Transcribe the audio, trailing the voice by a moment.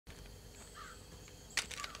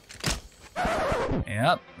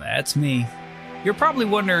Yep, that's me. You're probably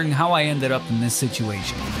wondering how I ended up in this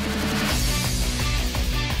situation.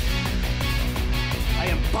 I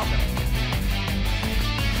am butter.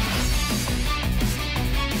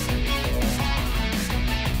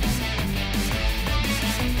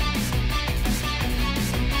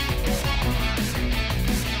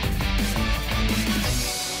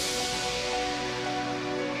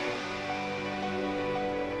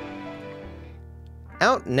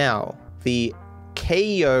 Out now, the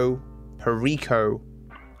Cayo Perico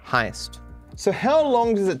Heist. So how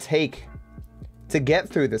long does it take to get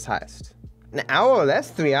through this heist? An hour or less?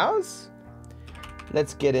 3 hours?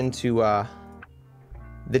 Let's get into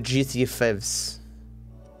the juicy fivs.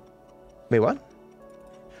 Wait, what?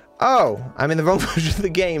 Oh, I'm in the wrong version of the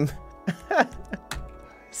game.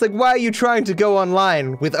 It's like, why are you trying to go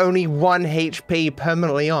online with only 1 HP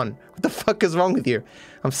permanently on? What the fuck is wrong with you?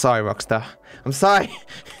 I'm sorry, Rockstar. I'm sorry.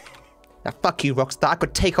 Now, fuck you, Rockstar. I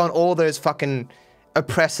could take on all those fucking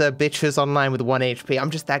oppressor bitches online with 1 HP.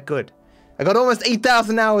 I'm just that good. I got almost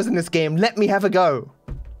 8,000 hours in this game. Let me have a go.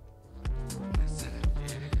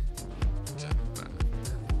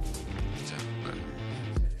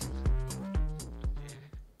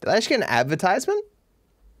 Did I just get an advertisement?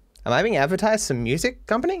 Am I being advertised some music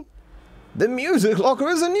company? The Music Locker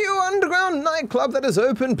is a new underground nightclub that is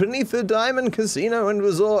open beneath the Diamond Casino and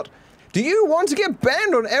Resort. Do you want to get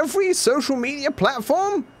banned on every social media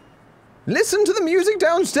platform? Listen to the music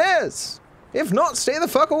downstairs. If not, stay the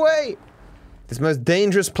fuck away. This most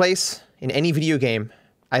dangerous place in any video game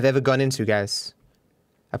I've ever gone into, guys.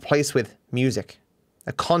 A place with music.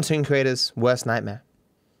 A content creator's worst nightmare.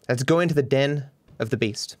 Let's go into the den of the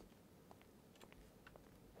beast.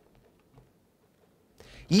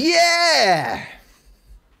 Yeah!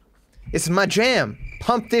 It's my jam.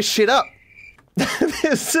 Pump this shit up.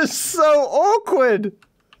 This is so awkward.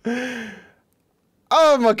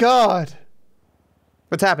 Oh my god.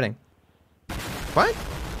 What's happening? What?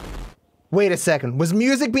 Wait a second. Was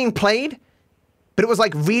music being played? But it was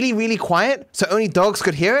like really, really quiet, so only dogs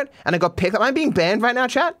could hear it, and it got picked up. Am I being banned right now,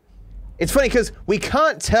 chat? It's funny because we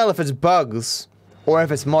can't tell if it's bugs or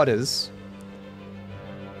if it's modders.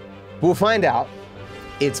 We'll find out.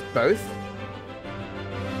 It's both.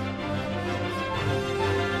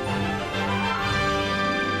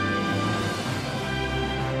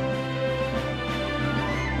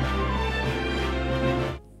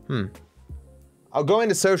 I'll go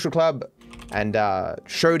into Social Club and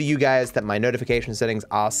show to you guys that my notification settings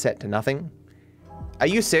are set to nothing. Are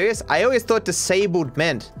you serious? I always thought disabled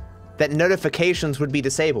meant that notifications would be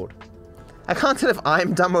disabled. I can't tell if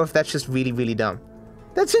I'm dumb or if that's just really, really dumb.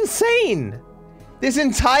 That's insane! This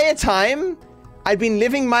entire time, I've been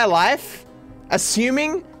living my life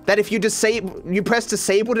assuming that if you press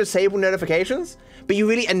disable to disable notifications, but you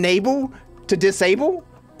really enable to disable?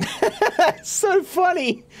 So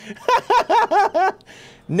funny.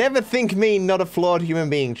 Never think me not a flawed human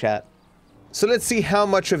being, chat. So let's see how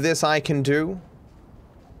much of this I can do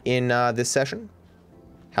in this session.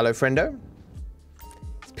 Hello, friendo.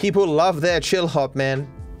 People love their chill hop, man.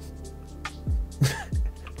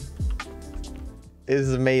 This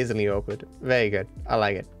is amazingly awkward. Very good. I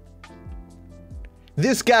like it.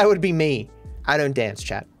 This guy would be me. I don't dance,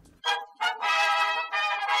 chat.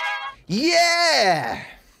 Yeah!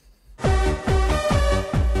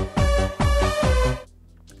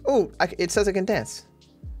 Oh, it says I can dance.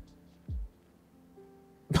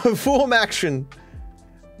 Perform action.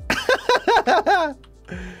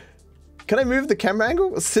 Can I move the camera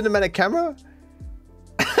angle? Cinematic camera?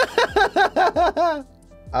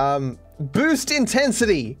 Boost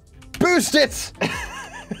intensity. Boost it.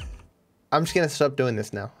 I'm just gonna stop doing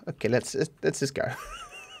this now. Okay, let's just go.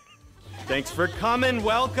 Thanks for coming.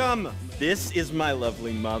 Welcome. This is my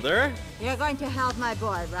lovely mother. You're going to help my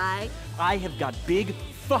boy, right? I have got big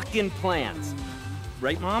fucking plans.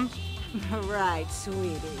 Right, Mom? Right,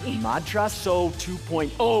 sweetie. Madrazo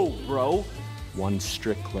 2.0, bro. One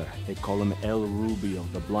Strickler. They call him El Rubio,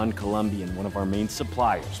 the blonde Colombian, one of our main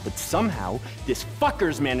suppliers. But somehow, this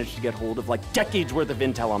fucker's managed to get hold of like decades worth of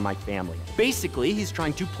intel on my family. Basically, he's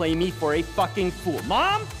trying to play me for a fucking fool.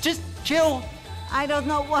 Mom, just chill. I don't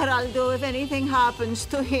know what I'll do if anything happens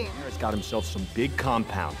to him. He's got himself some big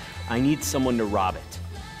compound. I need someone to rob it.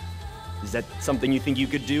 Is that something you think you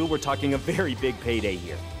could do? We're talking a very big payday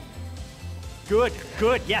here. Good,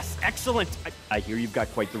 good, yes, excellent. I hear you've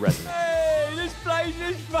got quite the resume. Hey, this place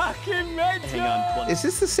is fucking mental. Hang on. Is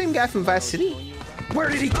this the same guy from Vice City? Where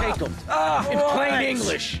did he take them? In plain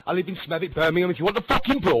English. I live in Smethwick, Birmingham. If you want the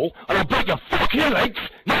fucking brawl, and I'll break your fucking legs.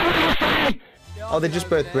 Now what do you say? Oh, they're just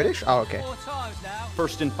both British? Oh, okay.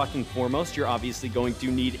 First and fucking foremost, you're obviously going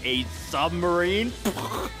to need a submarine.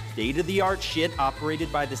 State-of-the-art shit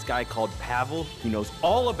operated by this guy called Pavel. He knows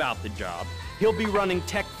all about the job. He'll be running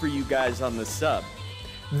tech for you guys on the sub.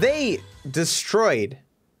 They destroyed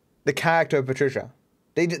the character of Patricia.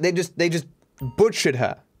 They just butchered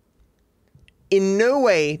her. In no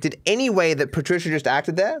way did any way that Patricia just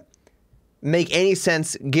acted there make any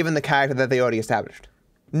sense given the character that they already established.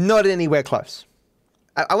 Not anywhere close.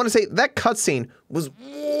 I want to say that cutscene was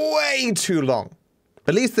way too long.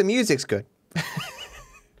 But at least the music's good.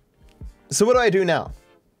 So what do I do now?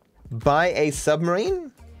 Buy a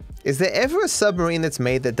submarine? Is there ever a submarine that's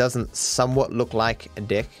made that doesn't somewhat look like a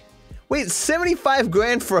dick? Wait, 75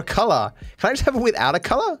 grand for a color. Can I just have it without a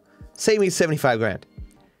color? Save me 75 grand.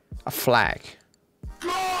 A flag.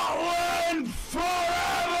 Going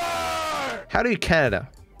forever! How do you Canada?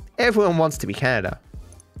 Everyone wants to be Canada.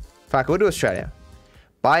 Fuck, we'll do Australia.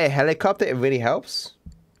 Buy a helicopter, it really helps.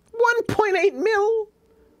 1.8 mil.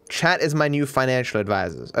 Chat is my new financial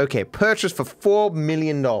advisors. Okay, purchase for $4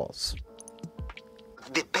 million.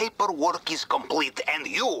 The paperwork is complete and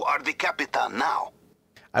you are the Capitan now.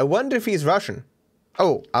 I wonder if he's Russian.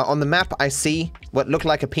 Oh, on the map I see what looked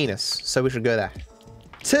like a penis, so we should go there.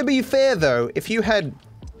 To be fair though, if you had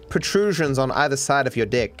protrusions on either side of your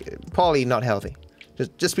dick, probably not healthy.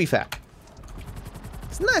 Just be fair.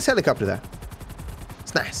 It's a nice helicopter though.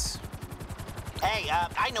 It's nice. Hey,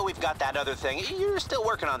 I know we've got that other thing. You're still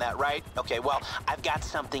working on that, right? Okay, well, I've got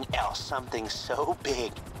something else, something so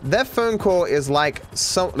big. That phone call is like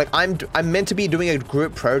I'm meant to be doing a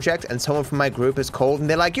group project and someone from my group is called and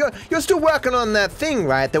they're like, you're still working on that thing,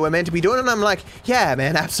 right? That we're meant to be doing, and I'm like, yeah,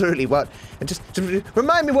 man, absolutely. What? And just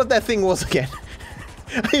remind me what that thing was again.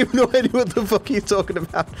 I have no idea what the fuck you're talking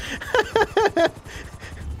about.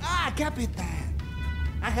 Capitan.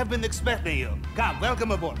 I have been expecting you. Come,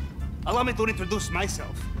 welcome aboard. Allow me to introduce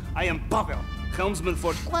myself. I am Pavel, helmsman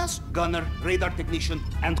for class, gunner, radar technician,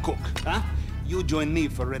 and cook. Huh? You join me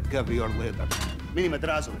for red caviar later. Martin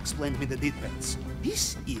Madrazo explained me the details.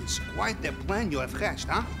 This is quite a plan you have hatched,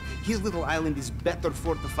 huh? His little island is better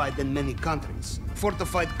fortified than many countries.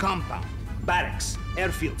 Fortified compound, barracks,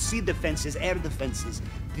 airfield, sea defenses, air defenses.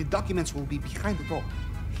 The documents will be behind the door,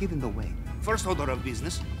 hidden away. First order of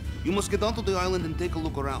business, you must get onto the island and take a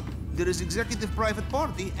look around. There is executive private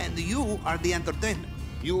party, and you are the entertainment.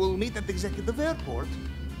 You will meet at executive airport,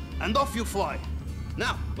 and off you fly.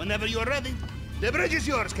 Now, whenever you are ready, the bridge is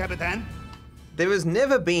yours, Capitan. There has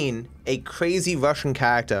never been a crazy Russian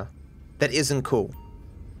character that isn't cool.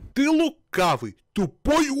 Ты лукавый,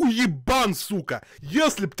 тупой уебан, сука.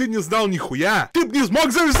 Если б ты не знал нихуя, ты б не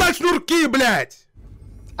смог завязать шнурки, блядь.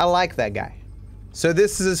 I like that guy. So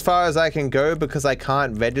this is as far as I can go because I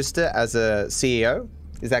can't register as a CEO?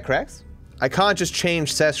 Is that correct? I can't just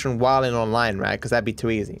change session while in online, right? Because that'd be too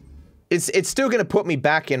easy. It's still gonna put me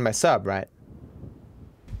back in my sub, right?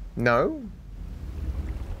 No?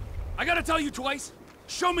 I gotta tell you twice.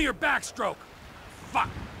 Show me your backstroke. Fuck.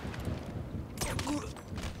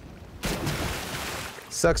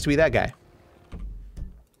 Sucks to be that guy.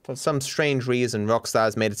 For some strange reason,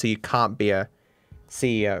 Rockstar's made it so you can't be a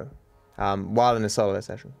CEO while in a solo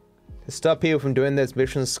session. To stop people from doing those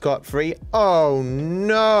missions scot-free? Oh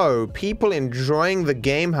no! People enjoying the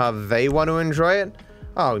game how they want to enjoy it?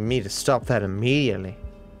 Oh, we need to stop that immediately.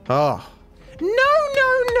 Oh.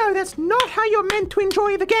 No, that's not how you're meant to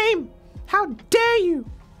enjoy the game! How dare you!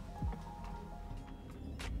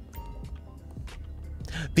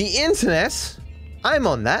 The internet? I'm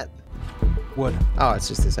on that. What? Oh, it's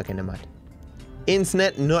just this. Okay, never mind.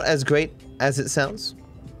 Internet not as great as it sounds.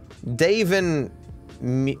 Dave and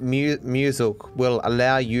Music will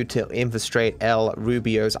allow you to infiltrate El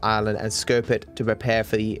Rubio's island and scope it to prepare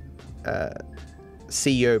for the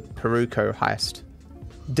Cayo Perico Heist.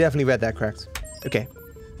 Definitely read that correct. Okay.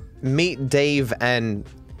 Meet Dave and...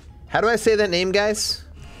 How do I say that name, guys?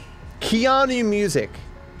 Keanu Music.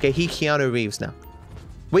 Okay, he Keanu Reeves now.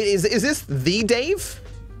 Wait, is this the Dave?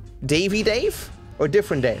 Davey Dave? Or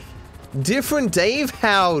different Dave? Different Dave?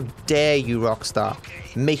 How dare you, Rockstar.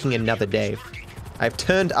 Making another Dave. I've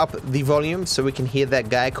turned up the volume so we can hear that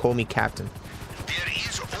guy call me Captain. There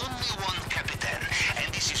is only one Capitan,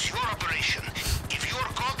 and this is your operation. If you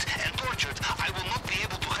are caught and tortured, I will not be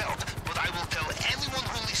able to help, but I will tell anyone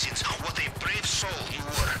who listens what a brave soul you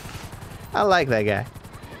were. I like that guy.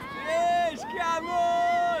 Yes, come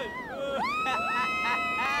on!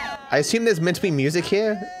 I assume there's meant to be music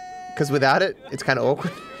here, because without it, it's kind of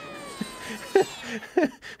awkward.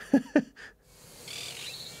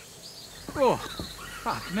 Oh,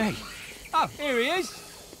 fuck me. Oh, here he is.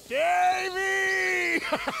 Davey!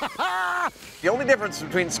 The only difference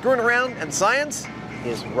between screwing around and science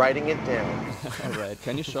is writing it down. All right,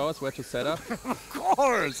 can you show us where to set up? Of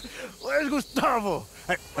course! Where's Gustavo?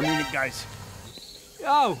 Hey, I mean it, guys.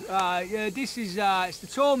 Oh, this is, it's the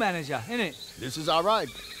tour manager, isn't it? This is our ride.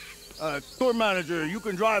 Tour manager, you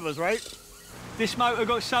can drive us, right? This motor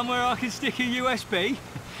got somewhere I can stick a USB?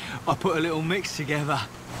 I put a little mix together.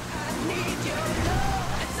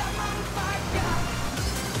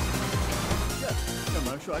 Yeah,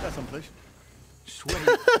 man, sure, I got someplace. Sweet.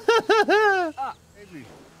 Maybe.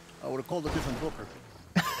 I would have called a different broker.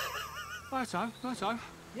 Righto.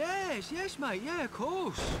 Yes, mate, yeah, of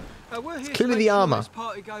course. We're here Clearly to the make armor. Sure this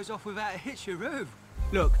party goes off without a hitcheroo.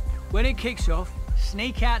 Look, when it kicks off,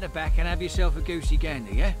 sneak out the back and have yourself a goosey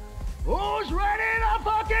gander, yeah? Who's ready to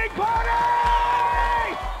fucking party?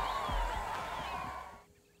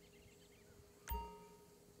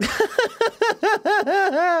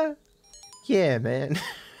 Yeah, man.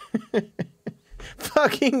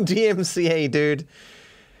 Fucking DMCA, dude.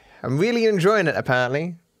 I'm really enjoying it,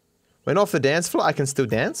 apparently. When off the dance floor, I can still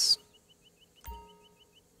dance.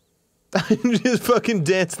 I'm just fucking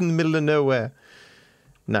dancing in the middle of nowhere.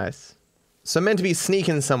 Nice. So I'm meant to be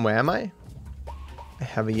sneaking somewhere, am I? I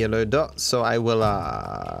have a yellow dot, so I will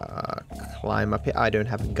climb up here. I don't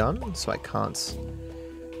have a gun, so I can't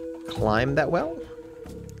climb that well.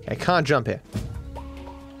 I can't jump here.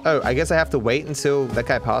 Oh, I guess I have to wait until that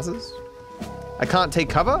guy passes? I can't take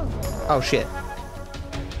cover? Oh shit.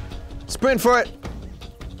 Sprint for it!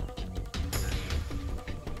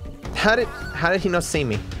 How did he not see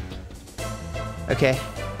me? Okay.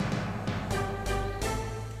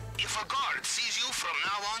 If a guard sees you from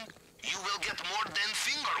now on, you will get more than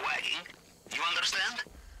finger wagging. You understand?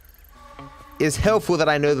 It's helpful that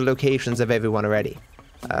I know the locations of everyone already.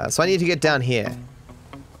 So I need to get down here.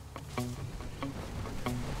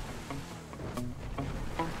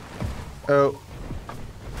 Oh.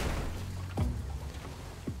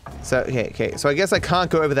 So, okay. So I guess I can't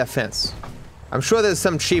go over that fence. I'm sure there's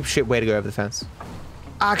some cheap shit way to go over the fence.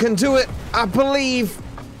 I can do it! I believe!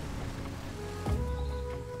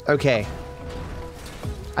 Okay.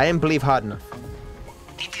 I didn't believe hard enough.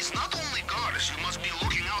 It is not only guards you must be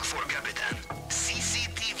looking out for, Capitan.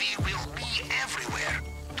 CCTV will be everywhere.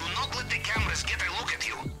 Do not let the cameras get a look at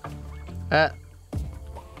you.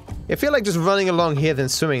 I feel like just running along here than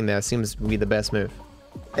swimming there seems to be the best move.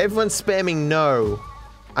 Everyone's spamming no.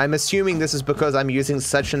 I'm assuming this is because I'm using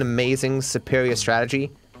such an amazing, superior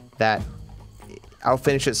strategy that I'll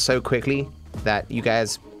finish it so quickly that you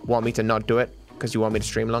guys want me to not do it because you want me to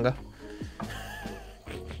stream longer.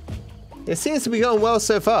 It seems to be going well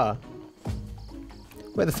so far.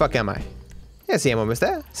 Where the fuck am I? Yeah, see, I'm almost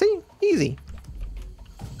there. See? Easy.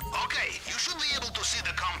 Okay, you should be able to see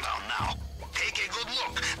the compound now. Take a good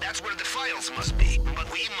look. That's where the files must be. But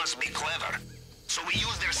we must be clever. So we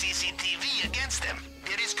use their CCTV against them.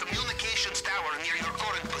 There is communications tower near your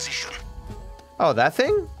current position. Oh, that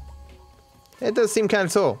thing? It does seem kind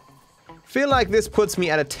of tall. Feel like this puts me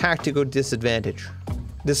at a tactical disadvantage,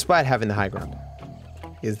 despite having the high ground.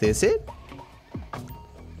 Is this it?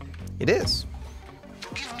 It is. To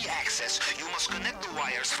give me access, you must connect the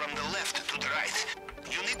wires from the left to the right.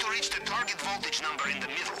 You need to reach the target voltage number in the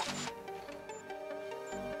middle.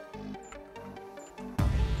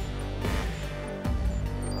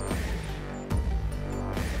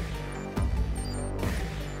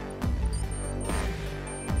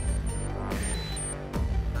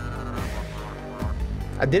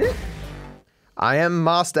 I did it? I am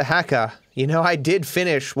Master Hacker. You know, I did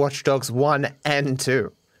finish Watch Dogs 1 and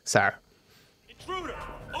 2. So. Intruder!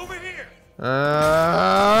 Over here!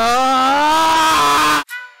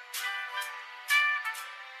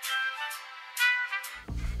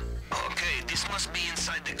 Okay, this must be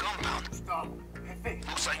inside the compound.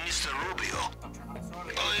 Looks like Mr. Rubio.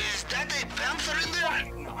 Oh, is that a panther in there?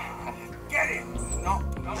 Get it! No.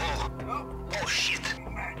 Oh, shit.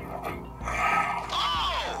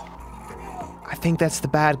 I think that's the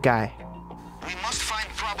bad guy. We must find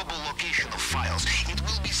probable location of files. It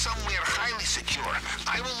will be somewhere highly secure.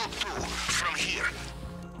 I will look too, from here.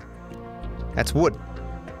 That's wood.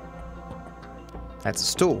 That's a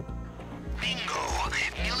stool. Bingo!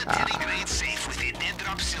 Military-grade safe with a dead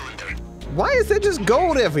drop cylinder. Why is there just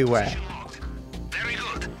gold everywhere? Very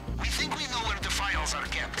good. We think we know where the files are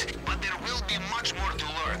kept, but there will be much more to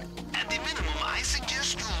learn. At the minimum, I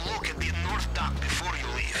suggest you look at the north dock before you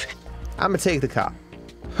leave. I'm gonna take the car.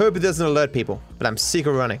 Hope it doesn't alert people, but I'm sick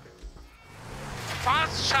of running.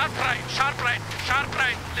 Fast, sharp right, sharp right, sharp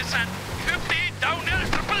right. Listen, 50 downhill,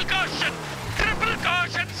 triple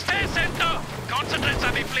caution, stay center. Concentrate,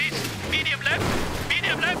 Sabi, please. Medium left,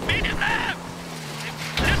 Medium left, medium left!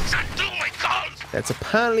 Listen to my calls! That's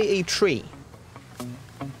apparently a tree.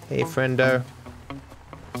 Hey, friendo.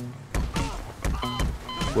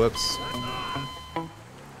 Whoops.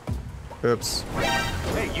 Oops.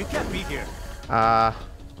 Hey, you can't be here.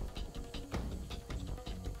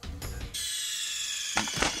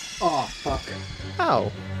 Oh, fuck.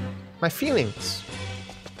 Ow. My feelings.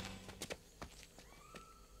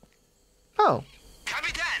 Oh.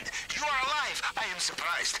 Capitan, you are alive. I am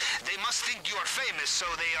surprised. They must think you are famous, so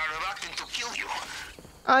they are reluctant to kill you.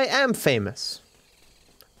 I am famous.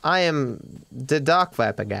 I am the Dark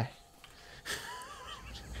Viper guy.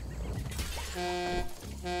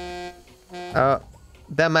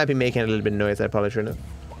 That might be making a little bit of noise. I probably shouldn't have.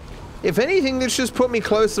 If anything, this just put me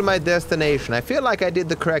close to my destination. I feel like I did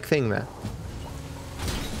the correct thing there.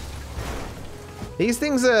 These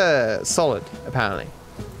things are solid, apparently.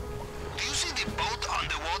 Do you see the boat on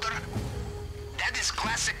the water? That is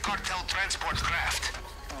classic cartel transport craft.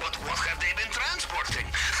 But what have they been transporting?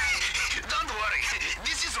 Don't worry,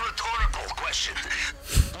 this is a rhetorical question.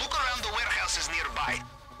 Look around the warehouses nearby.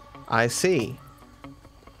 I see.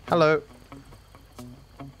 Hello.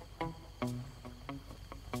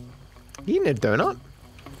 You need a donut?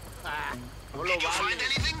 Did you find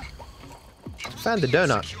anything? Found the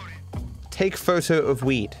donut. Take photo of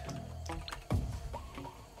weed.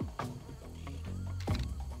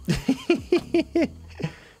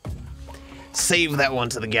 Save that one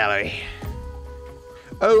to the gallery.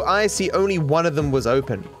 Oh, I see. Only one of them was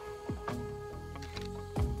open.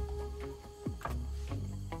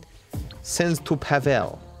 Sends to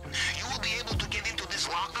Pavel. You will be able to get into this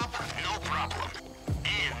lockup, no problem.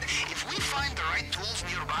 And if we find the right tools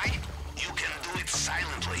nearby, you can do it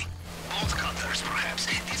silently. Bolt cutters, perhaps.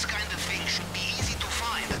 This kind of thing should be easy to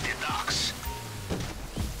find at the docks.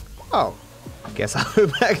 Oh, guess I'll go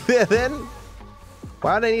back there then.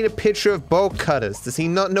 Why do I need a picture of bolt cutters? Does he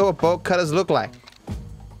not know what bolt cutters look like?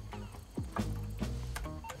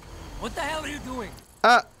 What the hell are you doing?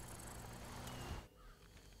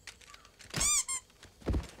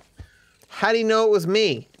 How do you know it was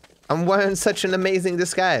me? I'm wearing such an amazing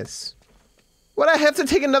disguise. Would I have to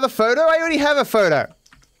take another photo? I already have a photo.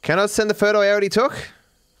 Cannot send the photo I already took?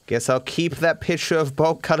 Guess I'll keep that picture of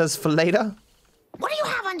bolt cutters for later. What do you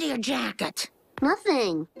have under your jacket?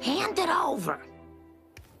 Nothing. Hand it over.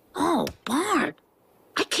 Oh, Bart.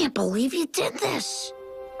 I can't believe you did this.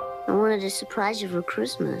 I wanted to surprise you for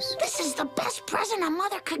Christmas. This is the best present a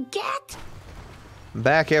mother could get. I'm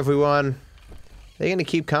back, everyone. They're gonna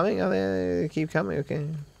keep coming? Oh, they keep coming? Okay.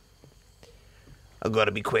 I've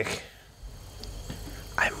gotta be quick.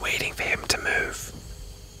 I'm waiting for him to move.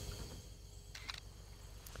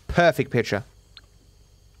 Perfect picture.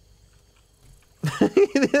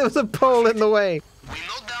 There was a pole in the way. We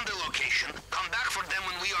note down the location, come back for them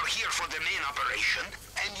when we are here for the main operation,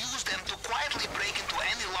 and use them to quietly break into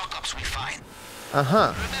any lockups we find.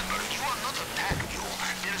 Uh-huh. Remember, you are not a pack mule.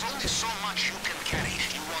 There's only so much you can carry.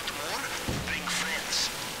 You want more? Bring friends.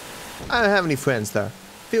 I don't have any friends, though.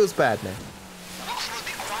 Feels bad, man. Look through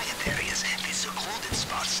the quiet areas, the secluded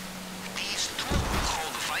spots. These too will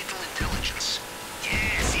hold vital intelligence.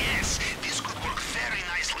 Yes, yes, this could work very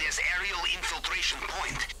nicely as aerial infiltration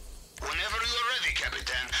point. Whenever you are ready,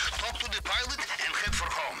 Capitan, talk to the pilot and head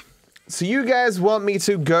for home. So you guys want me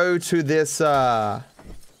to go to this,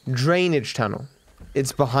 drainage tunnel.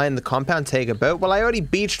 It's behind the compound, take a boat. Well, I already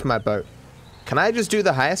beached my boat. Can I just do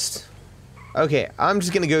the heist? Okay, I'm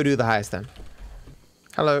just gonna go do the heist then.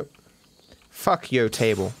 Hello. Fuck yo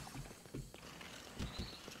table.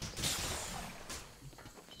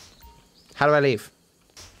 How do I leave?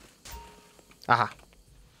 Aha.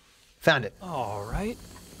 Found it. All right,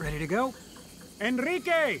 ready to go?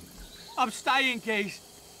 Enrique! I'm staying, Keys.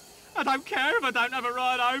 I don't care if I don't have a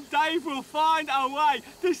ride home. Dave will find a way.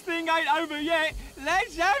 This thing ain't over yet.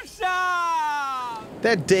 Let's have some!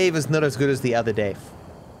 That Dave is not as good as the other Dave.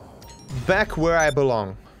 Back where I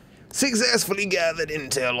belong. Successfully gathered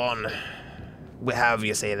intel on... however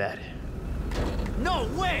you say that. No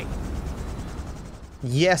way!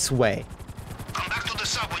 Yes way. Come back to the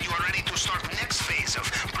sub when you are ready to start the next phase of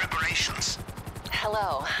preparations.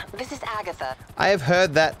 Hello, this is Agatha. I have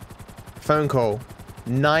heard that phone call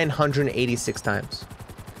 986 times.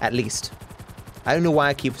 At least. I don't know why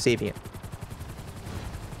I keep saving it.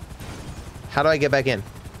 How do I get back in?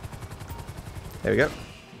 There we go.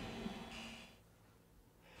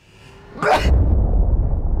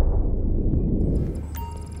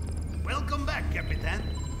 Welcome back, Capitan.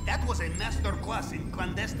 That was a master class in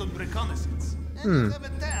clandestine reconnaissance.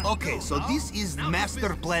 Okay, so this is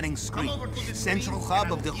master planning screen, central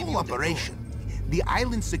hub of the whole operation. The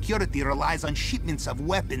island's security relies on shipments of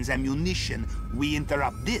weapons and munition. We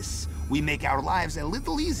interrupt this, we make our lives a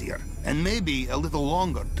little easier. And maybe a little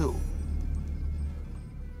longer, too.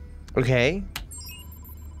 Okay.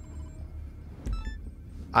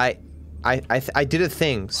 I did a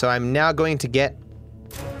thing, so I'm now going to get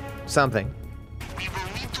something. We will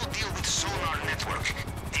need to deal with sonar network.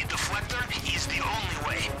 A deflector is the only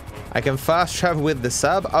way. I can fast travel with the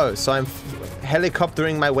sub. Oh, so I'm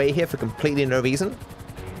helicoptering my way here for completely no reason?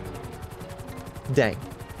 Dang.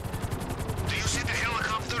 Do you see the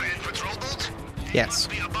helicopter and patrol boat? Yes.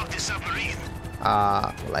 Be above the submarine.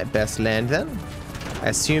 Well, I best land then. I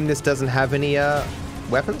assume this doesn't have any,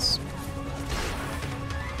 weapons?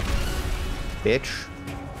 Bitch.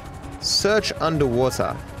 Search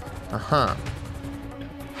underwater. Uh-huh.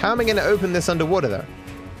 How am I gonna open this underwater, though?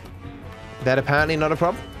 That apparently not a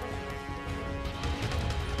problem?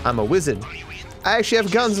 I'm a wizard. I actually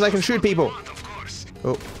have guns and I can shoot people.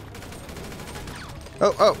 Oh.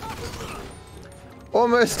 Oh, oh.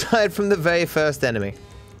 Almost died from the very first enemy.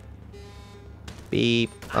 Beep.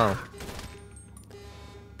 Oh.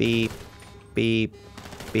 Beep. Beep.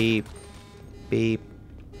 Beep. Beep.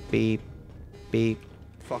 Beep. Beep.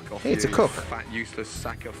 Fuck off. Hey, it's a cook. Fat, useless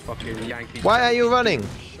sack of fucking Yankee. Why are you running?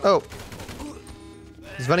 Oh.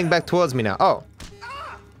 He's running back towards me now. Oh.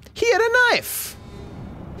 He had a knife!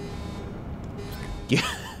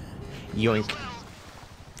 Yoink.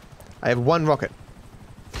 I have one rocket.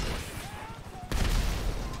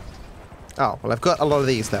 Oh, well, I've got a lot of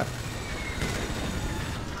these, though.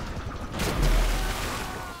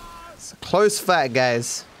 It's a close fight,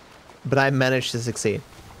 guys. But I managed to succeed.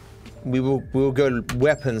 We'll go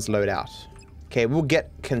weapons loadout. Okay, we'll get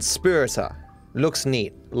Conspirator. Looks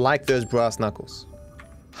neat. Like those brass knuckles.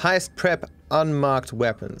 Heist prep unmarked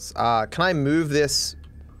weapons. Can I move this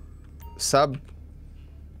sub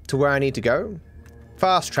to where I need to go?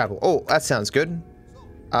 Fast travel. Oh, that sounds good.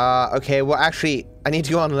 Okay, well actually, I need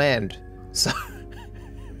to go on land. So,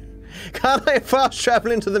 can't I fast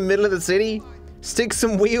travel into the middle of the city? Stick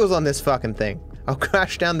some wheels on this fucking thing. I'll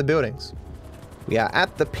crash down the buildings. We are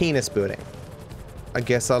at the penis building. I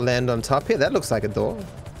guess I'll land on top here. That looks like a door.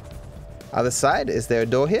 Other side, is there a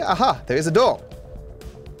door here? Aha, there is a door.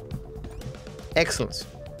 Excellent.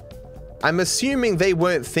 I'm assuming they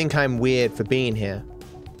won't think I'm weird for being here.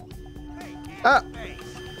 Ah!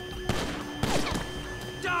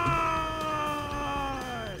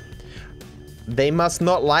 They must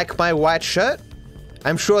not like my white shirt?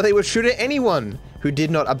 I'm sure they would shoot at anyone who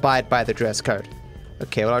did not abide by the dress code.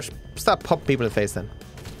 Okay, well, I'll start popping people in the face then.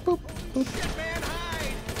 Boop, boop.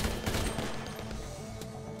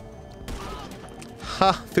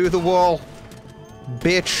 Ha! Through the wall.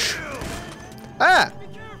 Bitch. Ah!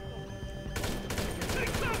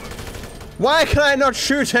 Why can I not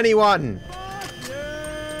shoot anyone?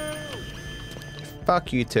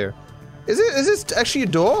 Fuck you too. Is this actually a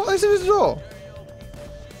door? Or is it a door?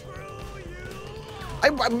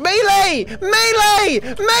 Melee! Melee!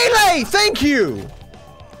 Melee! Thank you!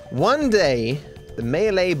 One day, the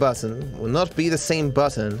melee button will not be the same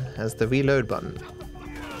button as the reload button.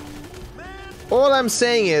 All I'm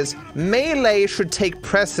saying is, melee should take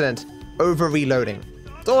precedent over reloading.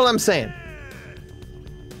 That's all I'm saying.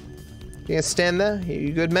 You gonna stand there?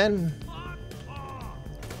 You good, man?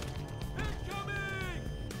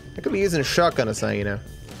 I could be using a shotgun or something, you know.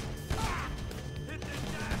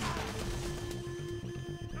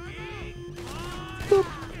 Boop.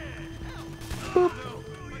 Boop.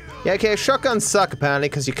 Yeah, okay, shotguns suck apparently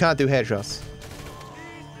because you can't do headshots.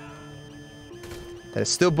 That is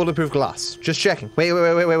still bulletproof glass. Just checking. Wait.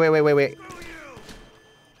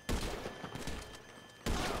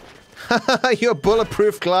 Your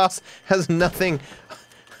bulletproof glass has nothing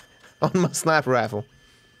on my sniper rifle.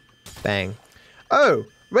 Bang. Oh,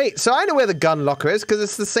 wait, so I know where the gun locker is because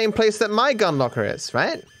it's the same place that my gun locker is,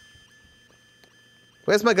 right?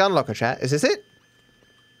 Where's my gun locker, chat? Is this it?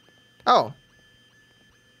 Oh.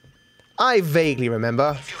 I vaguely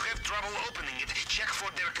remember. If you have trouble opening it, check for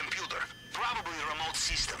their computer. Probably a remote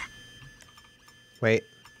system. Wait.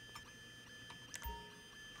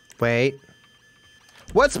 Wait.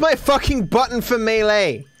 What's my fucking button for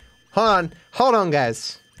melee? Hold on,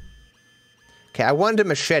 guys. Okay, I wanted a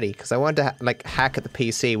machete because I wanted to like hack at the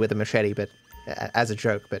PC with a machete, but as a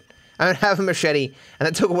joke. But I don't have a machete, and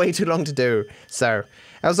it took way too long to do. So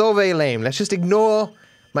that was all very lame. Let's just ignore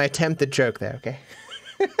my attempted joke there, okay?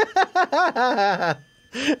 Wow.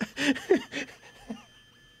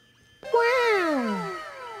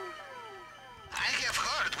 I have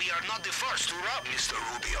heard we are not the first to rob Mr.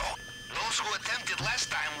 Rubio. Those who attempted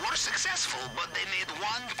last time were successful, but they made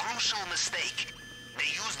one crucial mistake. They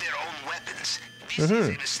used their own weapons. This is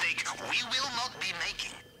a mistake we will not be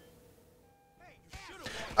making.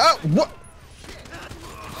 Oh, what?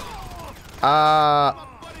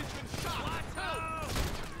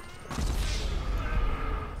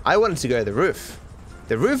 I wanted to go to the roof.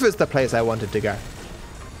 The roof is the place I wanted to go.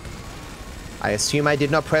 I assume I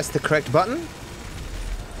did not press the correct button?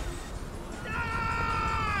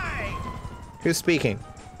 Who's speaking?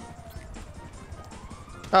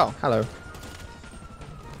 Oh, hello.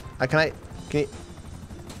 Can you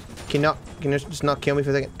just not kill me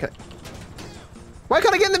for a second? Why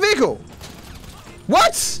can't I get in the vehicle?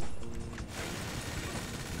 What?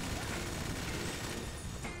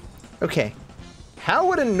 Okay. How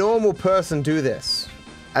would a normal person do this?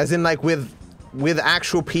 As in, like, with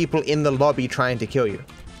actual people in the lobby trying to kill you.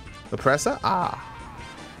 Oppressor? Ah.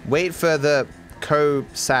 Wait for the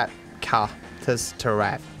co-sat car to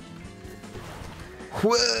arrive.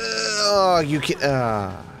 Whoa,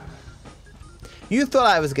 you thought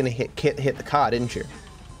I was gonna hit the car, didn't you?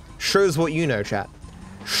 Shows what you know, chat.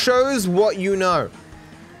 Shows what you know.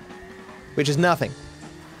 Which is nothing.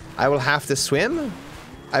 I will have to swim.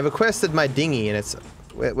 I requested my dinghy and it's...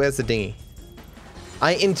 Where's the dinghy?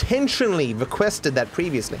 I intentionally requested that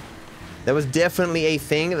previously. There was definitely a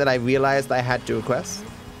thing that I realized I had to request.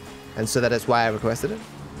 And so that is why I requested it.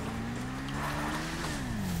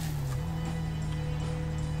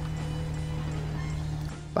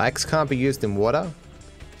 Bikes can't be used in water?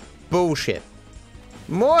 Bullshit.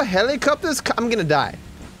 More helicopters? I'm gonna die.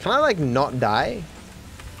 Can I, like, not die?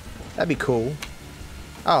 That'd be cool.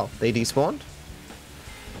 Oh, they despawned?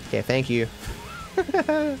 Okay, thank you.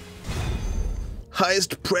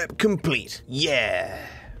 Heist prep complete. Yeah.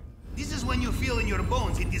 This is when you feel in your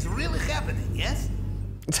bones it is really happening, yes?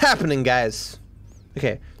 It's happening, guys.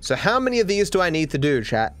 Okay, so how many of these do I need to do,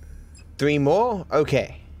 chat? 3 more?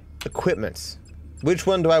 Okay. Equipment. Which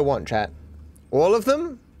one do I want, chat? All of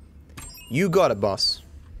them? You got it, boss.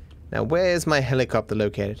 Now, where is my helicopter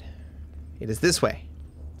located? It is this way.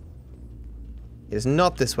 It is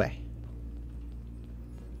not this way.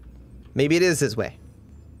 Maybe it is this way.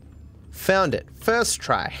 Found it. First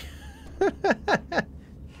try.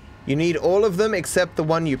 You need all of them except the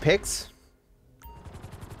one you picked?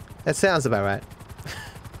 That sounds about right.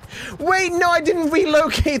 Wait, no, I didn't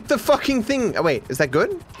relocate the fucking thing. Oh, wait, is that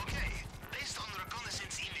good?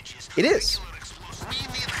 It is. We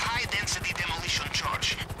need high-density demolition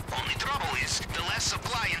charge. Only trouble is, the last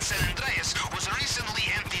supply in San Andreas was recently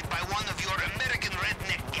emptied by one of your American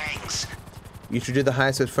redneck gangs. You should do the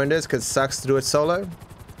heist with frienders because it sucks to do it solo?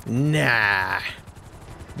 Nah.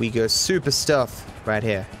 We go super stealth right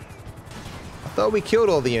here. I thought we killed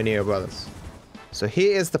all the O'Neill brothers. So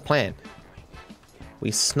here is the plan.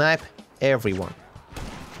 We snipe everyone.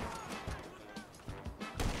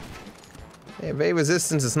 They're very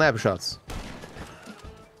resistant to sniper shots.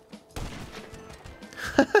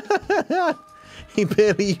 He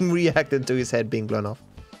barely even reacted to his head being blown off.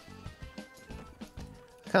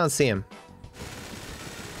 Can't see him.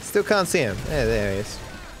 Still can't see him. There he is.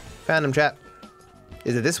 Found him, chat.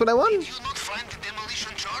 Is it this what I want? Did you not find the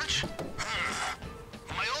demolition charge?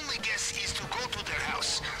 My only guess is to go to their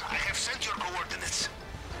house. I have sent your coordinates.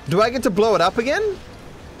 Do I get to blow it up again?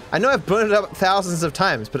 I know I've blown it up thousands of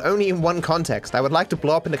times, but only in one context. I would like to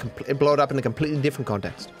blow it up in a completely different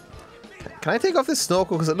context. Can I take off this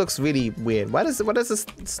snorkel because it looks really weird? Why does this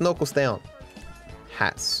snorkel stay on?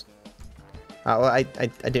 Hats. Well, I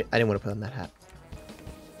didn't want to put on that hat.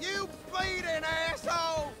 You bleeding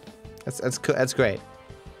asshole! That's great.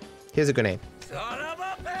 Here's a grenade. Son of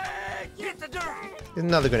a bitch! Get the dirt! Here's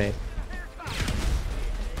another grenade.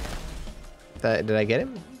 Did I get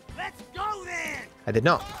him? Let's go then! I did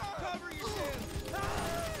not.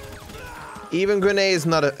 Even grenade is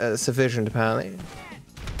not sufficient, apparently.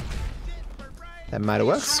 That might have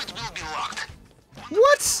worked.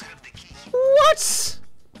 What? What?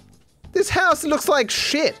 This house looks like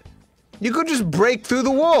shit. You could just break through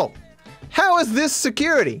the wall. How is this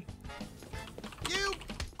security?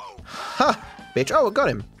 Ha! Bitch. Oh, I got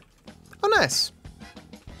him. Oh, nice.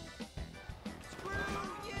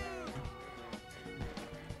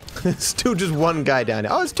 There's still just one guy down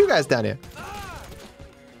here. Oh, there's 2 guys down here.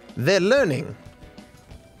 They're learning.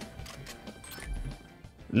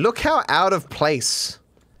 Look how out of place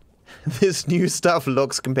this new stuff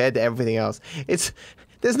looks compared to everything else.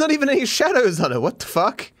 There's not even any shadows on it. What the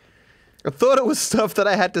fuck? I thought it was stuff that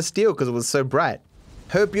I had to steal because it was so bright.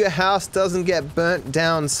 Hope your house doesn't get burnt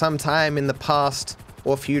down sometime in the past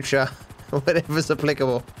or future, or whatever's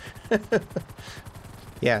applicable.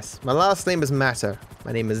 Yes, my last name is Matter.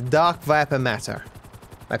 My name is Dark Viper Matter.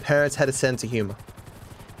 My parents had a sense of humor.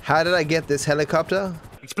 How did I get this helicopter?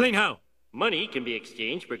 Explain how. Money can be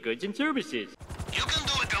exchanged for goods and services. You can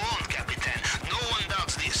do it alone, Capitan. No one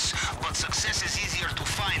doubts this. But success is easier to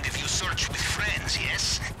find if you search with friends,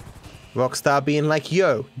 yes? Rockstar being like,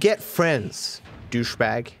 yo, get friends,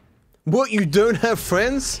 douchebag. What, you don't have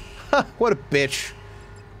friends? Ha, what a bitch.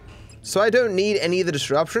 So I don't need any of the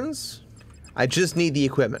disruptions? I just need the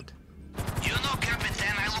equipment. You know,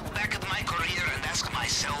 Capitan, I look back at my career and ask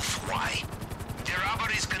myself why. The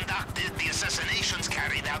robberies conducted, the assassinations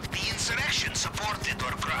carried out, the insurrection supported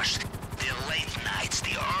or crushed, the late nights,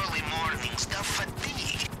 the early mornings, the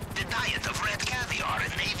fatigue, the diet of red caviar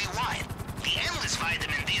and navy wine, the endless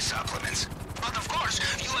vitamin D supplements. But of course,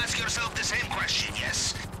 you ask yourself the same question,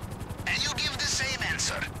 yes? And you give the same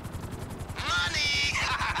answer. Money!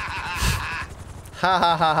 Ha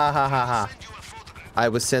ha ha ha ha ha ha. I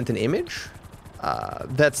was sent an image?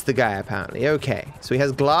 That's the guy apparently. Okay, so he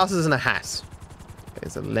has glasses and a hat.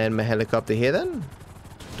 There's a land my helicopter here then.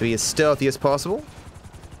 To be as stealthy as possible.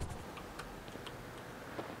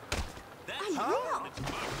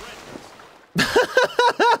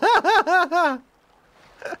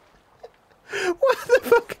 What the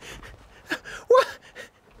fuck? What?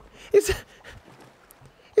 Is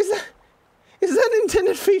that an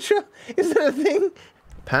intended feature? Is that a thing?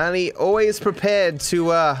 Apparently always prepared to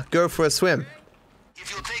go for a swim.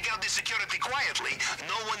 If you take out the security quietly,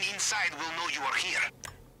 no one inside will know you are here.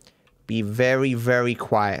 Be very, very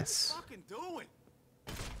quiet.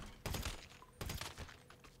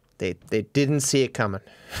 They didn't see it coming.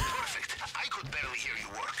 Perfect. I could barely hear you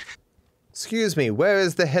work. Excuse me, where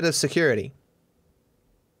is the head of security?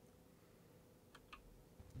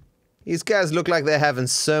 These guys look like they're having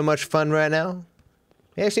so much fun right now.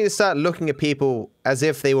 They actually need to start looking at people as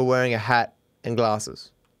if they were wearing a hat and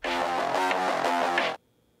glasses. I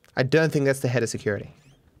don't think that's the head of security.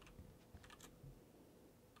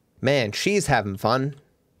 Man, she's having fun.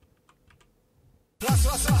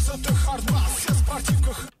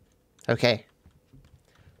 Okay.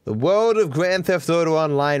 The world of Grand Theft Auto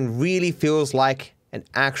Online really feels like an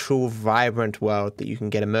actual vibrant world that you can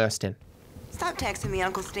get immersed in. Stop texting me,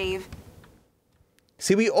 Uncle Steve.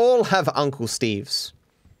 See, we all have Uncle Steves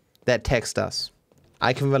that text us.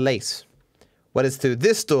 I can relate. What is through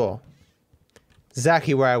this door?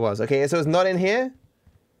 Exactly where I was. Okay, so it's not in here?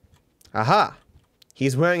 Aha.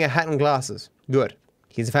 He's wearing a hat and glasses. Good.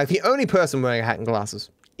 He's in fact the only person wearing a hat and glasses.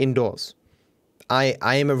 Indoors. I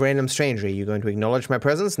am a random stranger. Are you going to acknowledge my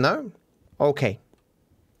presence? No? Okay.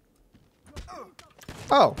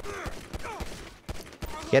 Oh.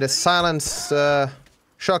 He had a silence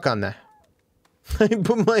shotgun there. I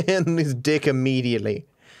put my hand on his dick immediately.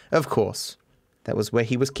 Of course. That was where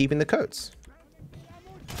he was keeping the coats.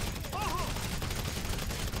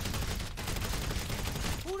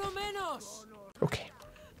 Okay.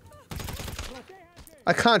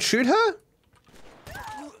 I can't shoot her?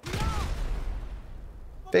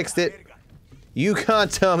 Fixed it. You can't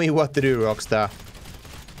tell me what to do, Rockstar.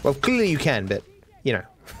 Well, clearly you can, but, you know.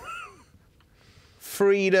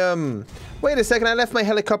 Freedom. Wait a second, I left my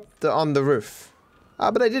helicopter on the roof.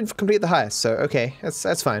 But I did complete the heist, so okay,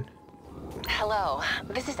 that's fine. Hello,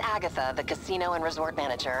 this is Agatha, the casino and resort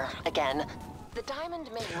manager. Again, the diamond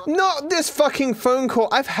may look— Not this fucking phone call.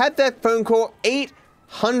 I've had that phone call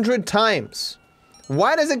 800 times.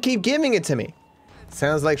 Why does it keep giving it to me?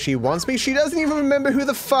 Sounds like she wants me. She doesn't even remember who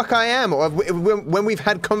the fuck I am or when we've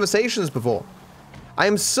had conversations before. I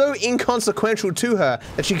am so inconsequential to her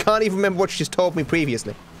that she can't even remember what she's told me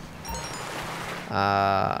previously.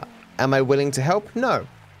 Am I willing to help? No.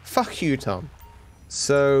 Fuck you, Tom.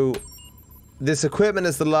 So, this equipment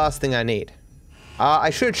is the last thing I need. I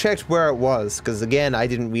should have checked where it was, because again, I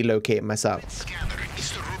didn't relocate myself.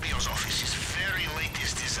 Mr. Rubio's office is very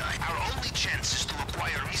latest design. Our only chance is to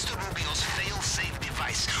acquire Mr. Rubio's fail-safe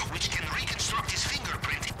device, which can reconstruct his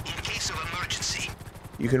fingerprint in case of emergency.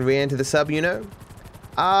 You can re-enter the sub, you know?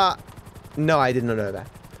 No, I did not know that.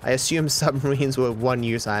 I assume submarines were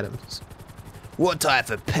one-use items. What type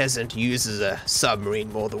of peasant uses a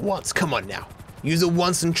submarine more than once? Come on now. Use it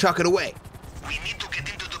once and chuck it away. We need to get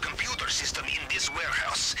into the computer system in this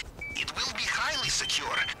warehouse. It will be highly secure.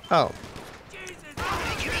 Oh.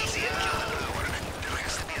 Make it easy and kill the power. There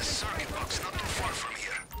has to be a circuit box not too far from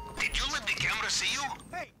here. Did you let the camera see you?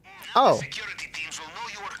 Oh. Security teams will know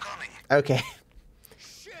you are coming. Okay.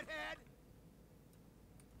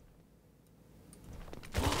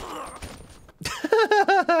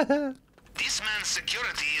 This man's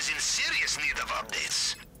security is in serious need of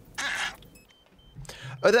updates.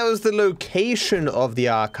 Oh, that was the location of the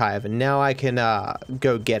archive, and now I can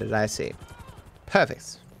go get it, I see.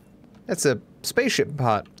 Perfect. That's a spaceship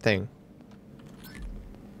part thing.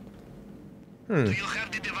 Do you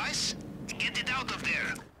have the device?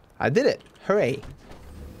 I did it. Hooray.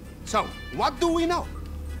 So, what do we know?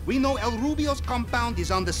 We know El Rubio's compound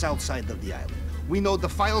is on the south side of the island. We know the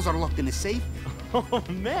files are locked in a safe. Oh,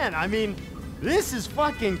 man, I mean, this is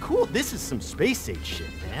fucking cool. This is some space age shit,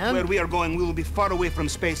 man. Where we are going, we will be far away from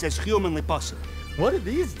space as humanly possible. What do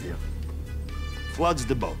these do? Floods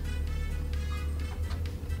the boat.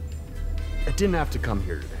 I didn't have to come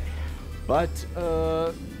here today, but,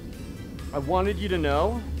 I wanted you to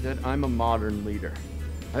know that I'm a modern leader.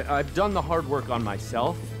 I've done the hard work on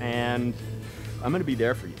myself, and I'm gonna be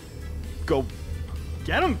there for you. Go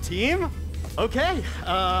get 'em, team! Okay,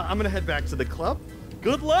 I'm gonna head back to the club.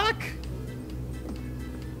 Good luck!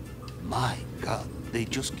 My God, they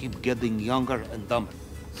just keep getting younger and dumber.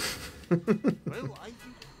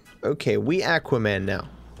 Okay, we Aquaman now.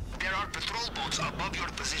 There are patrol boats above your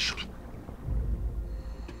position.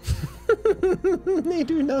 They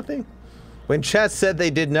do nothing. When chat said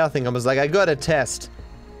they did nothing, I was like, I got a test.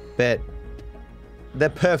 But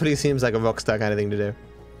that perfectly seems like a Rockstar kind of thing to do.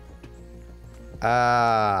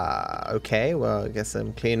 Okay, well, I guess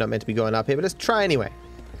I'm clearly not meant to be going up here, but let's try anyway.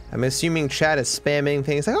 I'm assuming chat is spamming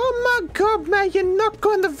things like, oh my God, man, you're not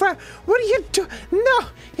going the right. What are you doing? No,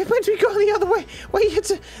 you're meant to be going the other way. What are you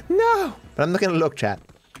doing? No. But I'm not going to look, chat.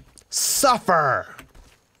 Suffer.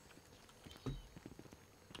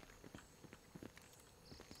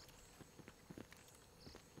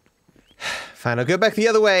 Fine, I'll go back the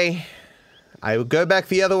other way. I will go back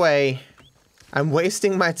the other way. I'm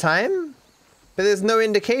wasting my time? But there's no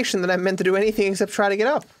indication that I'm meant to do anything except try to get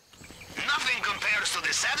up. Nothing compares to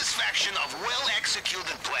the satisfaction of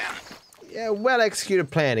well-executed plan. Yeah,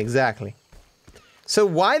 well-executed plan, exactly. So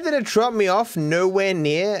why did it drop me off nowhere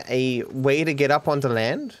near a way to get up onto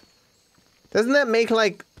land? Doesn't that make,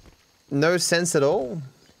 like, no sense at all?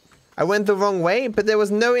 I went the wrong way, but there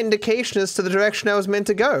was no indication as to the direction I was meant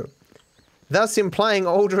to go. Thus implying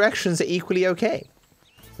all directions are equally okay.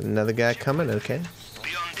 Another guy coming, okay.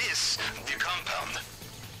 Beyond this, the compound.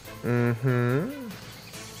 Mm-hmm.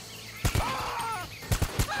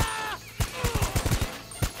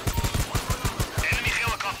 Enemy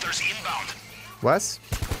helicopters inbound. What?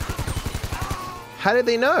 How did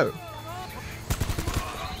they know?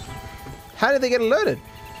 How did they get alerted?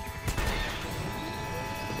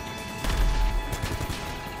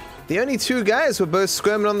 The only two guys were both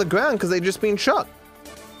squirming on the ground because they'd just been shot.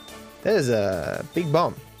 There's a big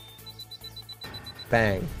bomb.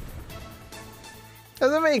 Bang. That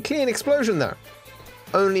was a very clean explosion though.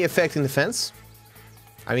 Only affecting the fence.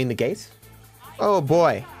 I mean the gate. Oh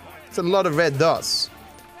boy. It's a lot of red dots.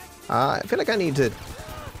 I feel like I need to...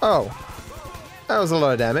 Oh. That was a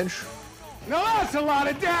lot of damage. No, that's a lot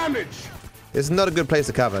of damage! This is not a good place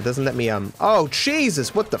to cover. It doesn't let me, Oh,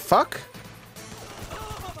 Jesus! What the fuck?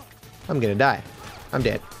 I'm gonna die. I'm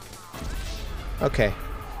dead. Okay.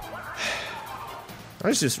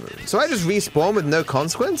 So I just respawn with no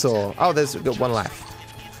consequence, or... Oh, there's got one life.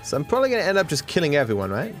 So I'm probably gonna end up just killing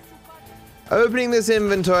everyone, right? Opening this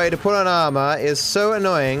inventory to put on armor is so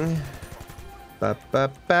annoying. Ba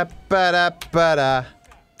ba ba ba da ba da.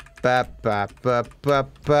 Ba ba ba ba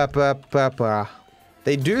ba ba ba ba.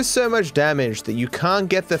 They do so much damage that you can't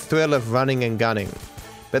get the thrill of running and gunning.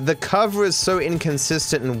 But the cover is so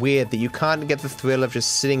inconsistent and weird that you can't get the thrill of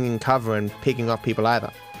just sitting in cover and picking off people either.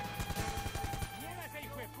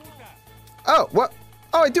 Oh, what?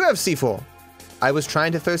 Oh, I do have C4. I was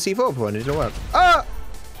trying to throw C4 before and it didn't work. Ah!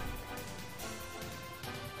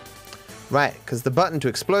 Right, because the button to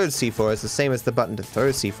explode C4 is the same as the button to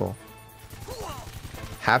throw C4.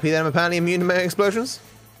 Happy that I'm apparently immune to my explosions?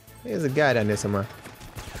 There's a guy down here somewhere.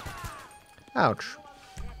 Ouch.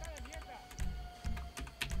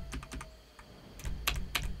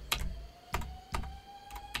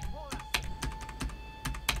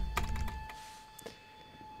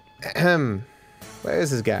 Ahem. Where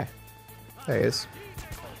is this guy? There he is.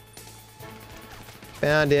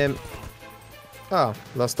 Found him. Oh,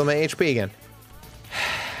 lost all my HP again.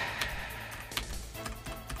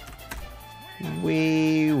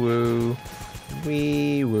 Wee woo.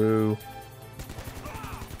 Wee woo.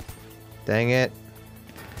 Dang it.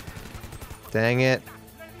 Dang it.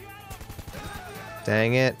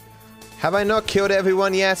 Dang it. Have I not killed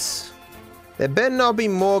everyone yet? There better not be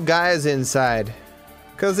more guys inside.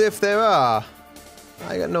 Because if there are,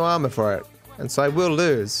 I got no armor for it. And so I will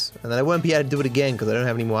lose. And then I won't be able to do it again because I don't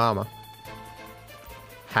have any more armor.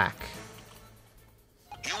 Hack.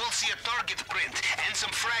 You will see a target print and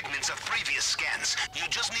some fragments of previous scans. You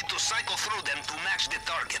just need to cycle through them to match the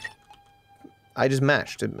target. I just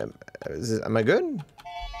matched. Am I good?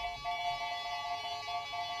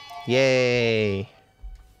 Yay.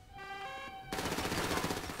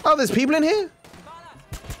 Oh, there's people in here?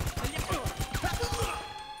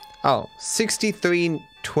 Oh, 63,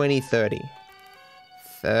 20, 30.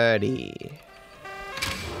 30.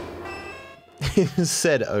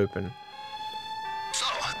 Said open. So,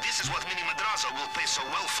 this is what Martin Madrazo will pay so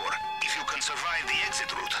well for. If you can survive the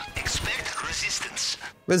exit route, expect resistance.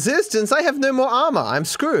 Resistance? I have no more armor. I'm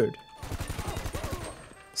screwed.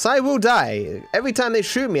 So I will die. Every time they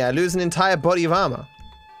shoot me, I lose an entire body of armor.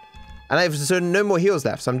 And I have no more heals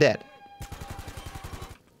left, so I'm dead.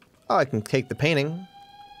 Oh, I can take the painting.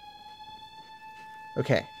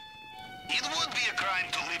 Okay. It would be a crime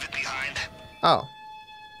to leave it behind. Oh.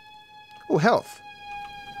 Oh, health.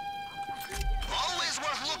 Always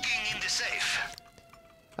worth looking in the safe.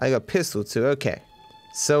 I got pistol too, okay.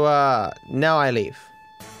 So, now I leave.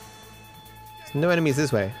 There's no enemies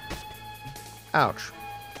this way. Ouch.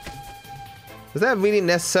 Was that really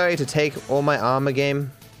necessary to take all my armor,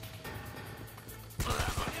 game?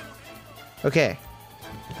 Okay.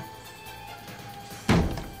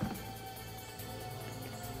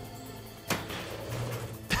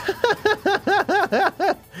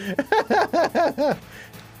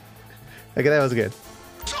 Okay, that was good.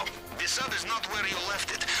 So, the sub is not where you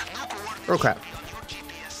left it. Oh crap.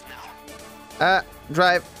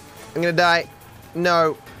 Drive. I'm gonna die.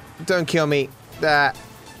 No. Don't kill me.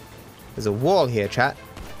 There's a wall here, chat.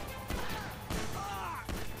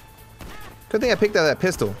 Good thing I picked up that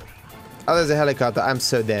pistol. Oh, there's a helicopter. I'm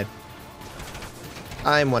so dead.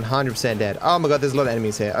 I'm 100% dead. Oh my god, there's a lot of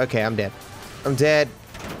enemies here. Okay, I'm dead. I'm dead.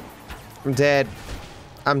 I'm dead.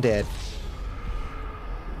 I'm dead.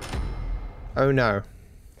 Oh no.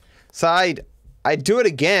 So I'd do it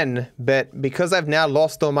again, but because I've now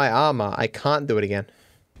lost all my armor, I can't do it again.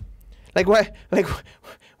 Like what? Like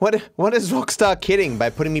what is Rockstar kidding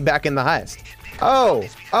by putting me back in the heist? Oh,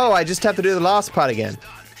 I just have to do the last part again.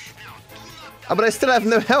 Oh, but I still have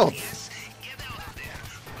no health.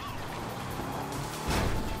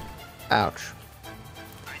 Ouch.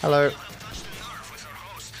 Hello.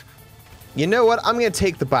 You know what? I'm gonna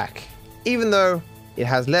take the bike, even though it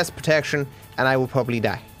has less protection and I will probably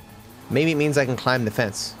die. Maybe it means I can climb the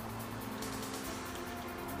fence.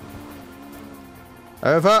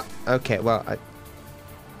 Over. Okay, well,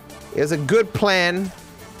 it was a good plan.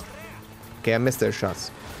 Okay, I missed those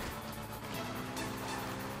shots.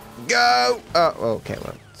 Go! Oh, okay,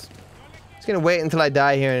 well. Just gonna wait until I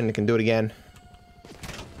die here and I can do it again.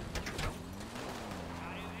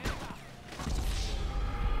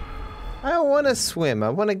 I don't want to swim. I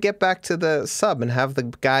want to get back to the sub and have the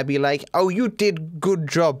guy be like, oh, you did good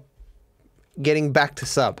job getting back to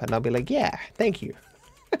sub. And I'll be like, yeah, thank you.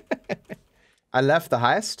 I left the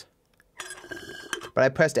heist, but I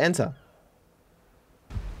pressed enter.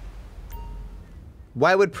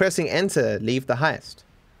 Why would pressing enter leave the heist?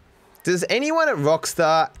 Does anyone at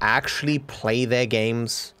Rockstar actually play their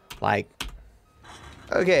games? Like,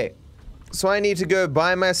 okay, so I need to go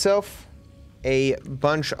buy myself a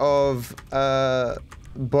bunch of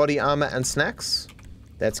body armor and snacks.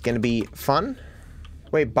 That's gonna be fun.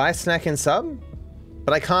 Wait, buy snack and sub?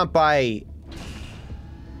 But I can't buy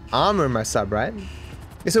armor in my sub, right?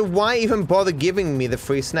 So why even bother giving me the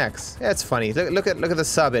free snacks? Yeah, it's funny. Look at the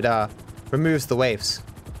sub. It removes the waves.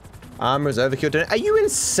 Armor is overkill. Are you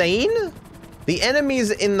insane? The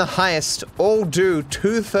enemies in the heist all do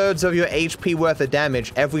 2/3 of your HP worth of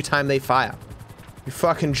damage every time they fire. You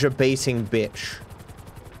fucking debating bitch.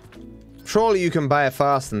 Surely you can buy it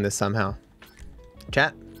faster than this somehow.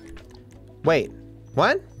 Chat? Wait,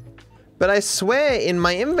 what? But I swear in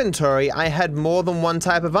my inventory I had more than one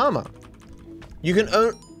type of armor. You can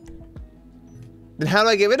own... Then how do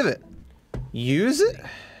I get rid of it? Use it?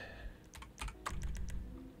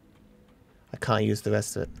 I can't use the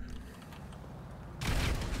rest of it.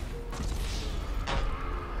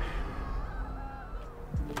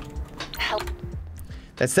 Help.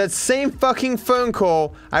 That's that same fucking phone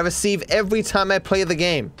call I receive every time I play the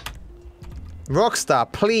game.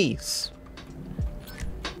 Rockstar, please.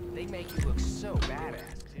 They make you look so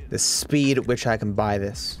badass, too. The speed at which I can buy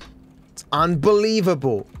this. It's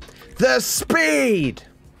unbelievable. The speed!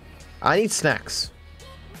 I need snacks.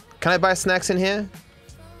 Can I buy snacks in here?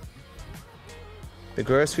 The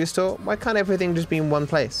grocery store? Why can't everything just be in one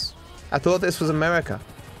place? I thought this was America.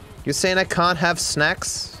 You're saying I can't have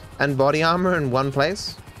snacks and body armor in one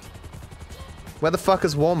place? Where the fuck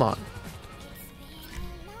is Walmart?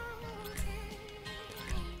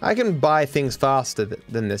 I can buy things faster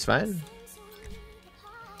than this, right?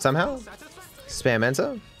 Somehow? Spam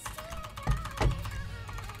enter?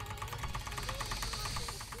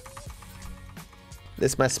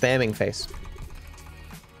 This is my spamming face.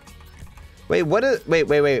 Wait, what is...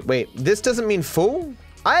 Wait. This doesn't mean full?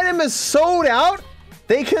 Item is sold out?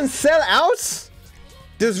 They can sell out?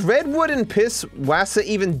 Does redwood and piss wassa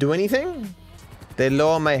even do anything? They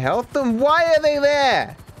lower my health? Then why are they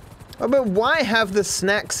there? Oh, but why have the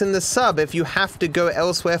snacks in the sub if you have to go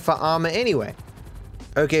elsewhere for armor anyway?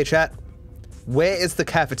 Okay, chat. Where is the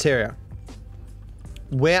cafeteria?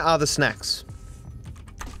 Where are the snacks?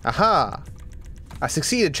 Aha! I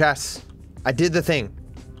succeeded, chat. I did the thing.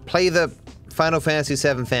 Play the Final Fantasy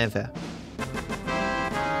VII fanfare.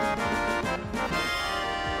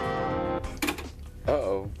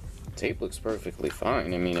 Uh-oh. Tape looks perfectly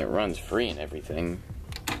fine. I mean, it runs free and everything.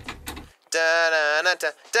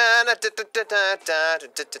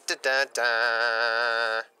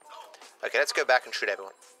 Okay, let's go back and shoot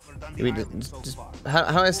everyone.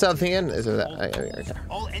 How I start thinking? Is it that? Okay.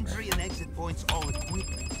 All entry and exit points, all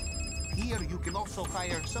equipment. Here you can also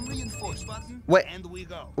fire some reinforced button. Wait. And we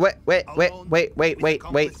go. Wait.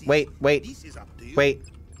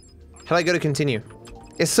 How do I go to continue?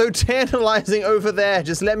 It's so tantalizing over there.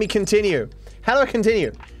 Just let me continue. How do I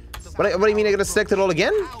continue? What do you mean I gotta select it all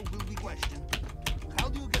again? How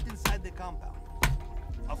do you get inside the compound?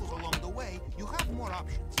 Along the way, you have more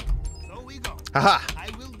options. So we go. Aha!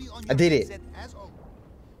 I did it.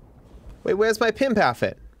 Wait, where's my pimp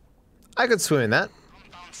outfit? I could swim in that.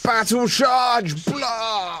 Battle charge!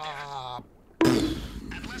 Blah!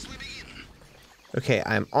 Okay,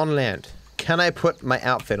 I am on land. Can I put my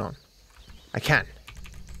outfit on? I can.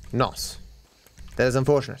 Nos. That is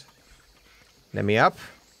unfortunate. Let me up.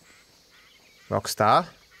 Rockstar.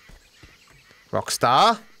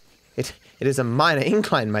 Rockstar. It is a minor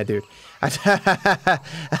incline, my dude.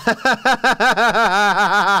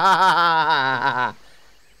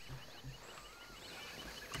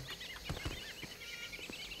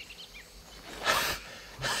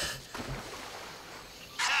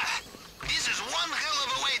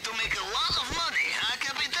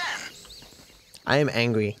 I am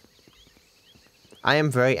angry. I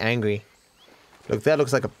am very angry. Look, that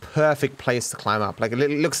looks like a perfect place to climb up. Like it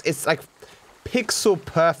looks, it's like pixel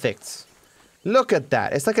perfect. Look at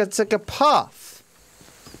that. It's like a path.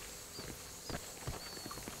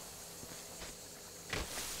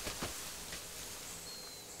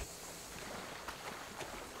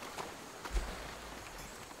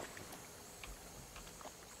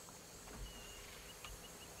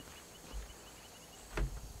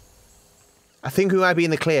 I think we might be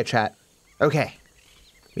in the clear, chat. Okay.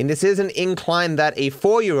 I mean, this is an incline that a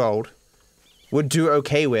 4-year-old would do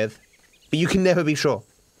okay with, but you can never be sure.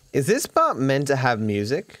 Is this part meant to have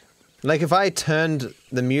music? Like, if I turned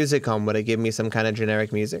the music on, would it give me some kind of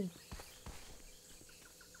generic music?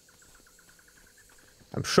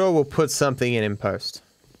 I'm sure we'll put something in post.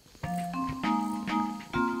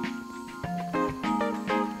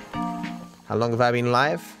 How long have I been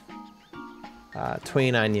live?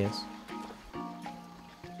 29 years.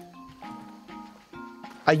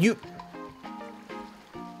 Are you...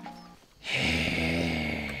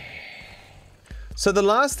 So the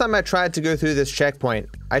last time I tried to go through this checkpoint,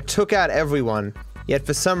 I took out everyone, yet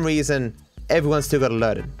for some reason, everyone still got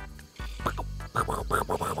alerted.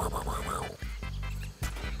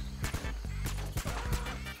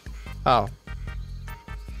 Oh.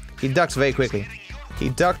 He ducks very quickly. He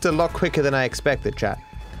ducked a lot quicker than I expected, chat.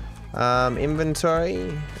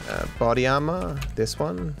 Inventory, body armor, this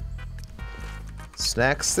one.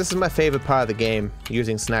 Snacks. This is my favorite part of the game,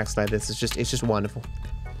 using snacks like this. It's just wonderful.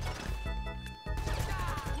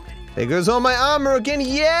 There goes all my armor again.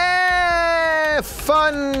 Yeah!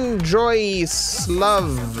 Fun, joy,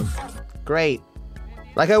 love. Great.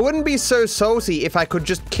 Like, I wouldn't be so salty if I could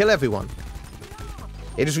just kill everyone.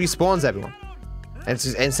 It just respawns everyone. And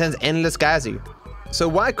sends endless guys at you. So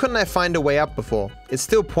why couldn't I find a way up before? It's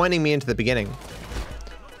still pointing me into the beginning.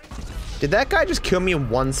 Did that guy just kill me in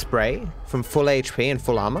one spray from full HP and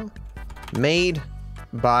full armor? Made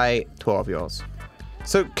by 12-year-olds.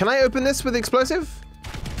 So can I open this with explosive?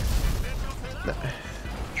 No.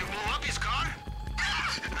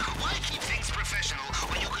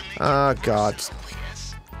 Oh god.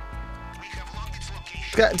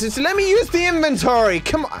 Just let me use the inventory.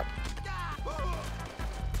 Come on.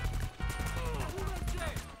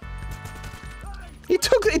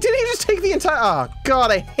 Didn't he just take the entire... Oh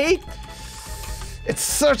god, I hate... It's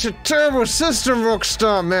such a terrible system,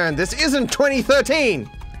 Rockstar, man. This isn't 2013.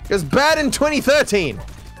 It was bad in 2013.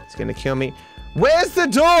 It's gonna kill me. Where's the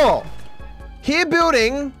door? Here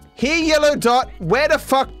building. Here yellow dot. Where the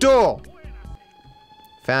fuck door?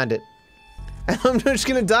 Found it. And I'm just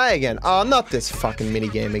gonna die again. Oh, not this fucking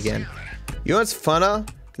minigame again. You know what's funner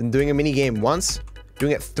than doing a minigame once?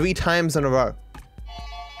 Doing it 3 times in a row.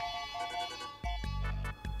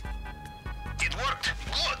 It worked.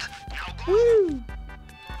 Good. Now go. Woo!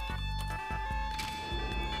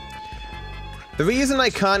 The reason I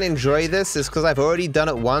can't enjoy this is because I've already done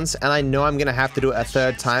it once and I know I'm gonna have to do it a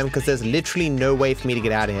third time because there's literally no way for me to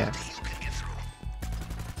get out of here.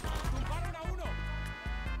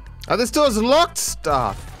 Oh, this door's locked?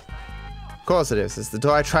 Stuff. Of course it is. It's the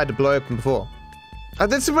door I tried to blow open before. Oh,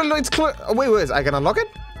 this is really, it's close. Oh, wait, I can unlock it?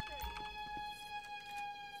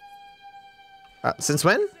 Since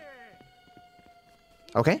when?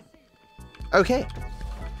 Okay. Okay.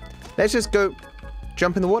 Let's just go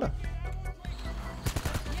jump in the water.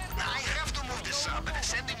 I have to move this up.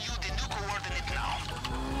 Sending you the new coordinate now.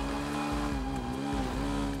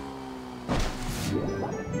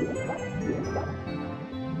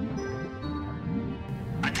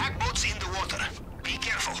 Attack boats in the water. Be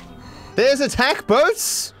careful. There's attack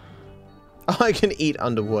boats? Oh, I can eat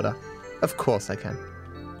underwater. Of course I can.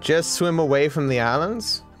 Just swim away from the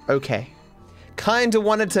islands? Okay. Kinda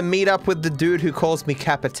wanted to meet up with the dude who calls me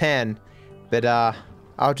Capitan, but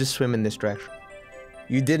I'll just swim in this direction.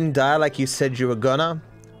 You didn't die like you said you were gonna?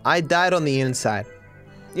 I died on the inside.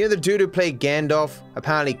 You know the dude who played Gandalf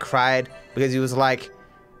apparently cried because he was like,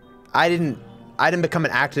 I didn't become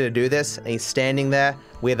an actor to do this, and he's standing there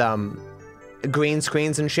with green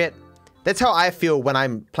screens and shit. That's how I feel when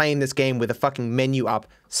I'm playing this game with a fucking menu up,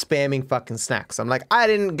 spamming fucking snacks. I'm like, I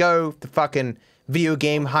didn't go to fucking video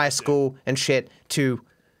game high school and shit to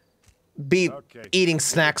be eating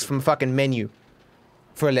snacks from fucking menu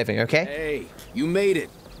for a living, okay? Hey, you made it.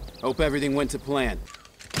 Hope everything went to plan.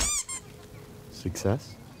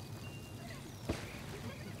 Success?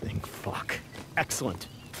 Thank fuck. Excellent.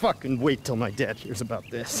 Fucking wait till my dad hears about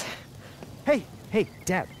this. Hey,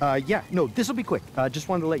 Dad. Yeah, no, this'll be quick. Just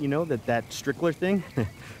wanted to let you know that Strickler thing,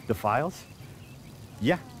 the files,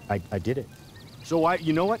 yeah, I did it. So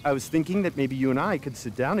you know what? I was thinking that maybe you and I could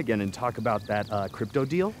sit down again and talk about that crypto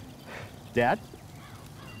deal. Dad?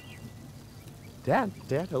 Dad,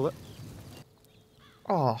 hello?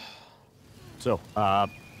 Oh. So,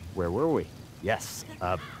 where were we? Yes,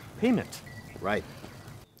 payment. Right.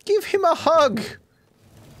 Give him a hug.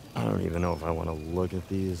 I don't even know if I want to look at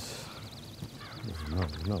these.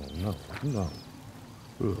 No.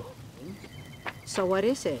 Ugh. So what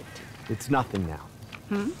is it? It's nothing now.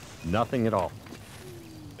 Hmm? Nothing at all.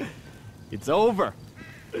 It's over.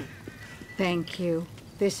 Thank you.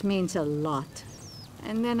 This means a lot.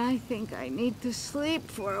 And then I think I need to sleep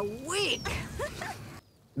for a week.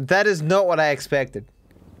 That is not what I expected.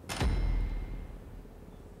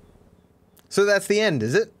 So that's the end,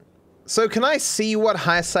 is it? So can I see what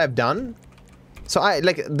heists I've done? So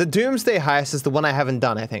the Doomsday heist is the one I haven't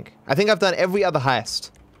done, I think. I think I've done every other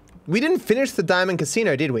heist. We didn't finish the Diamond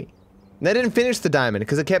Casino, did we? I didn't finish the Diamond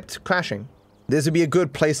because it kept crashing. This would be a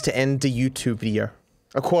good place to end the YouTube video.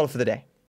 A call for the day.